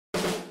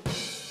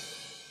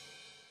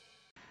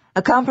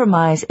A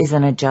compromise is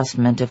an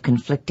adjustment of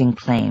conflicting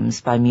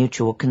claims by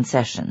mutual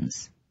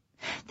concessions.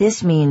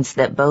 This means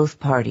that both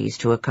parties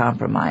to a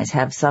compromise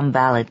have some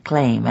valid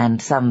claim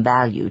and some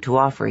value to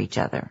offer each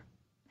other.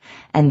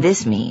 And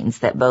this means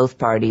that both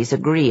parties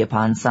agree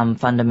upon some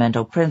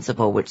fundamental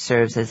principle which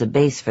serves as a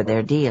base for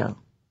their deal.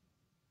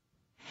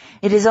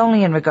 It is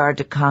only in regard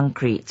to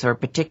concretes or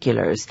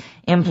particulars,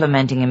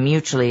 implementing a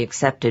mutually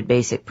accepted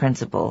basic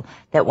principle,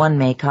 that one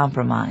may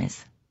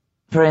compromise.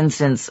 For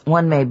instance,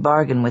 one may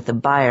bargain with the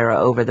buyer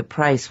over the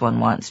price one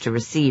wants to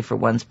receive for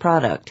one's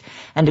product,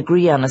 and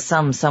agree on a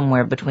sum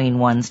somewhere between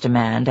one's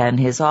demand and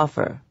his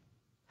offer.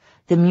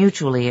 The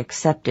mutually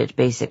accepted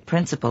basic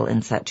principle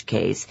in such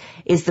case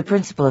is the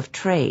principle of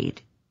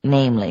trade,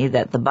 namely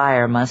that the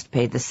buyer must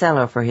pay the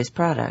seller for his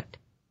product.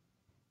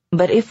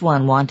 But if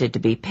one wanted to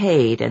be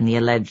paid and the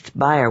alleged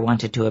buyer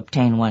wanted to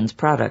obtain one's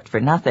product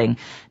for nothing,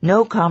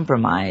 no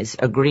compromise,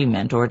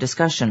 agreement, or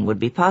discussion would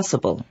be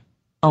possible.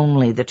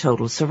 Only the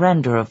total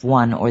surrender of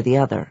one or the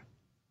other.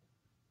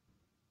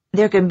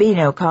 There can be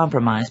no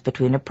compromise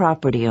between a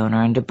property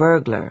owner and a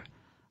burglar.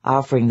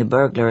 Offering the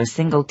burglar a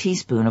single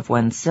teaspoon of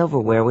one's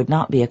silverware would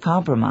not be a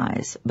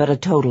compromise, but a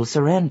total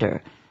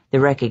surrender,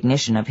 the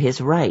recognition of his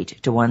right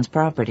to one's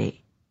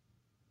property.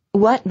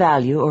 What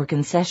value or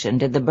concession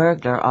did the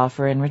burglar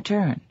offer in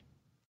return?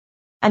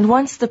 And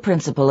once the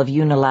principle of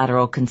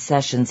unilateral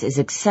concessions is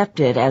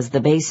accepted as the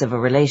base of a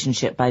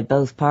relationship by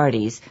both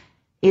parties,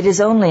 it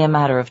is only a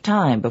matter of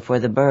time before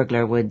the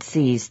burglar would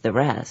seize the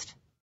rest.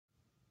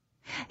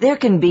 There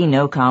can be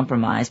no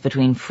compromise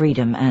between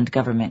freedom and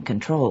government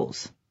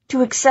controls.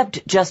 To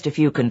accept just a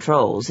few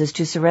controls is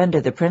to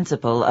surrender the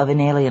principle of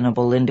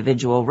inalienable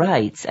individual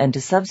rights and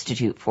to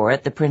substitute for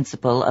it the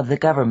principle of the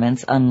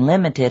government's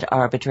unlimited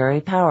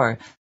arbitrary power.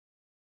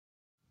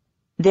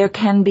 There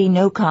can be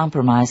no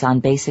compromise on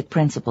basic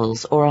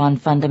principles or on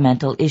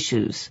fundamental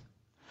issues.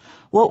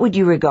 What would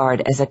you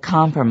regard as a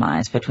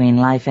compromise between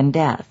life and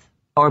death,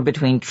 or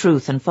between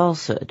truth and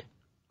falsehood,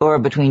 or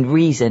between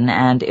reason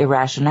and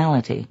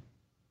irrationality?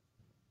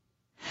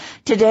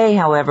 Today,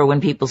 however, when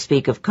people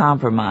speak of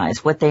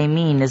compromise, what they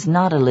mean is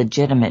not a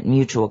legitimate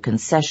mutual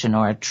concession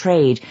or a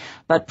trade,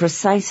 but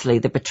precisely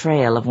the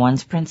betrayal of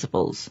one's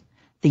principles,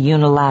 the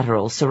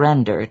unilateral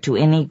surrender to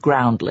any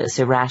groundless,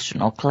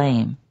 irrational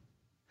claim.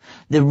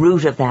 The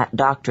root of that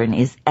doctrine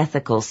is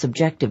ethical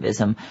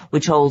subjectivism,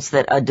 which holds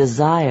that a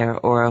desire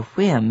or a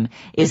whim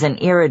is an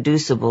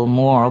irreducible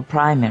moral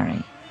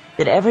primary,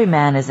 that every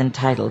man is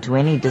entitled to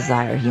any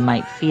desire he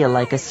might feel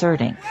like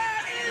asserting,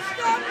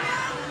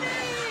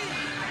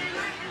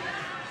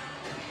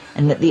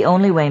 and that the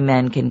only way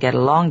men can get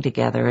along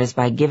together is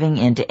by giving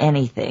in to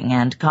anything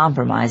and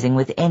compromising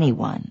with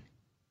anyone.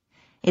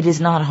 It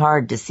is not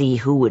hard to see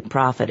who would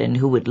profit and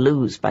who would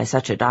lose by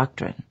such a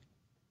doctrine.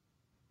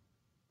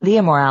 The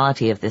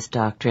immorality of this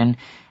doctrine,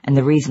 and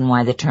the reason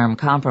why the term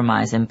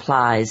compromise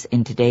implies,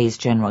 in today's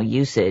general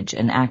usage,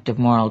 an act of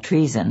moral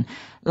treason,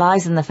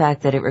 lies in the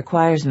fact that it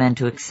requires men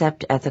to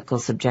accept ethical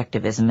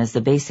subjectivism as the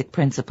basic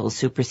principle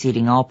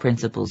superseding all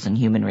principles in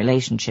human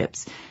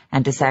relationships,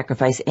 and to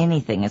sacrifice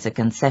anything as a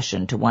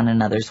concession to one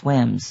another's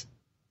whims.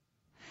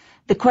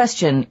 The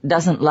question,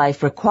 doesn't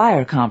life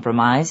require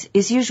compromise,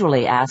 is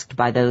usually asked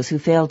by those who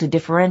fail to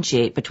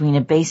differentiate between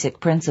a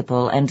basic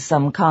principle and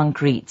some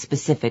concrete,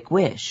 specific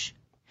wish.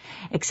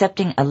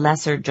 Accepting a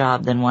lesser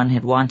job than one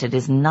had wanted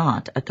is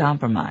not a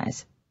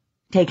compromise.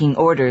 Taking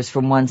orders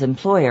from one's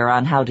employer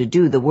on how to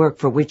do the work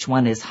for which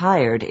one is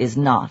hired is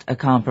not a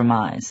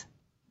compromise.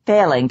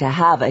 Failing to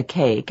have a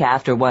cake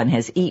after one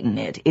has eaten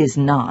it is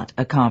not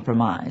a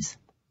compromise.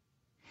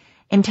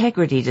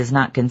 Integrity does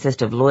not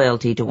consist of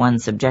loyalty to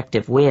one's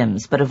subjective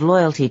whims, but of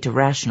loyalty to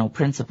rational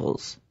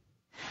principles.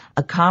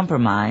 A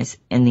compromise,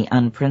 in the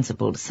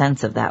unprincipled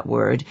sense of that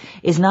word,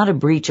 is not a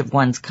breach of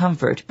one's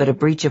comfort, but a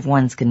breach of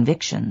one's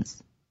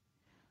convictions.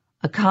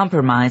 A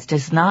compromise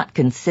does not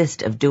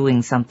consist of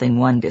doing something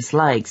one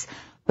dislikes,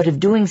 but of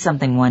doing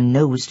something one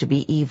knows to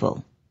be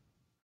evil.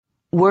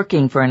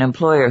 Working for an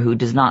employer who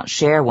does not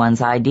share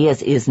one's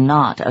ideas is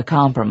not a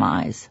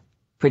compromise.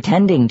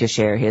 Pretending to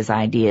share his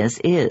ideas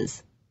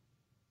is.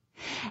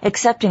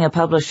 Accepting a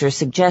publisher's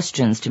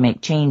suggestions to make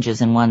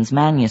changes in one's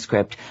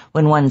manuscript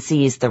when one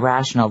sees the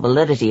rational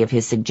validity of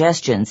his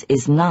suggestions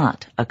is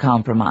not a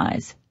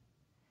compromise.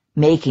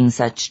 Making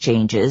such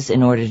changes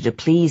in order to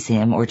please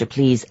him or to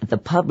please the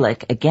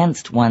public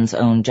against one's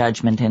own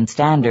judgment and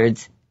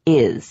standards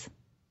is.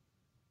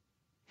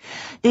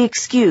 The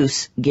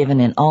excuse given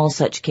in all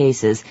such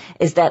cases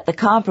is that the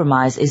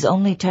compromise is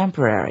only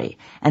temporary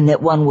and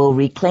that one will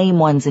reclaim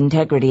one's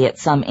integrity at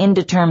some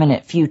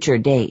indeterminate future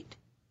date.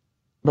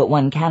 But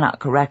one cannot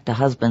correct a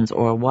husband's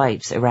or a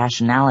wife's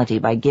irrationality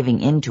by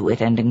giving in to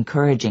it and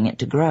encouraging it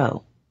to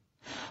grow.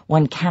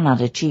 One cannot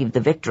achieve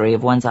the victory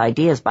of one's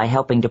ideas by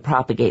helping to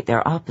propagate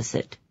their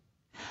opposite.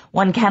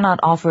 One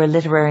cannot offer a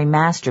literary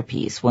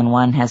masterpiece when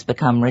one has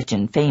become rich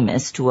and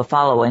famous to a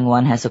following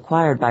one has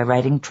acquired by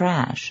writing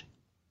trash.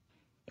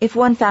 If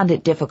one found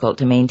it difficult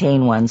to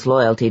maintain one's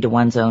loyalty to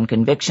one's own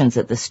convictions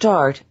at the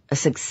start, a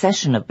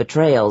succession of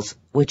betrayals,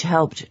 which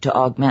helped to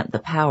augment the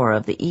power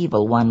of the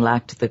evil one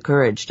lacked the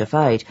courage to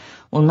fight,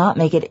 will not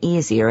make it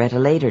easier at a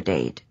later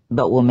date,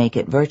 but will make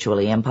it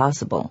virtually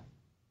impossible.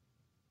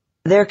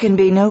 There can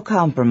be no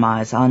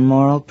compromise on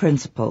moral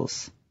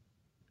principles.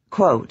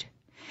 Quote,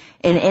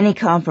 "In any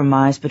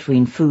compromise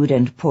between food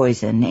and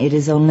poison, it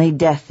is only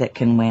death that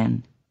can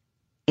win.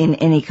 In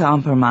any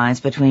compromise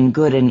between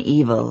good and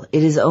evil,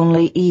 it is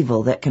only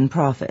evil that can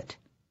profit."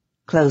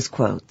 Close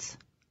quotes.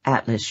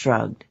 Atlas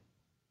shrugged.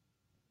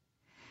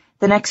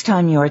 The next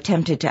time you are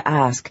tempted to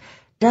ask,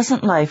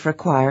 doesn't life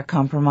require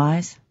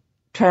compromise?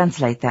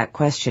 Translate that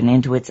question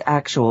into its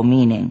actual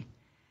meaning.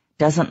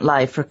 Doesn't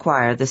life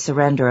require the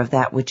surrender of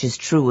that which is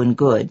true and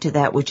good to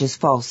that which is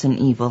false and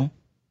evil?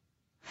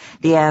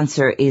 The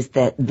answer is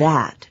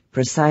that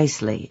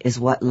precisely is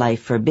what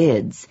life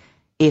forbids,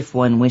 if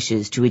one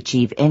wishes to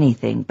achieve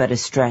anything but a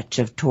stretch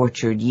of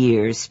tortured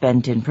years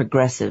spent in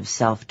progressive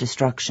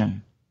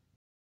self-destruction.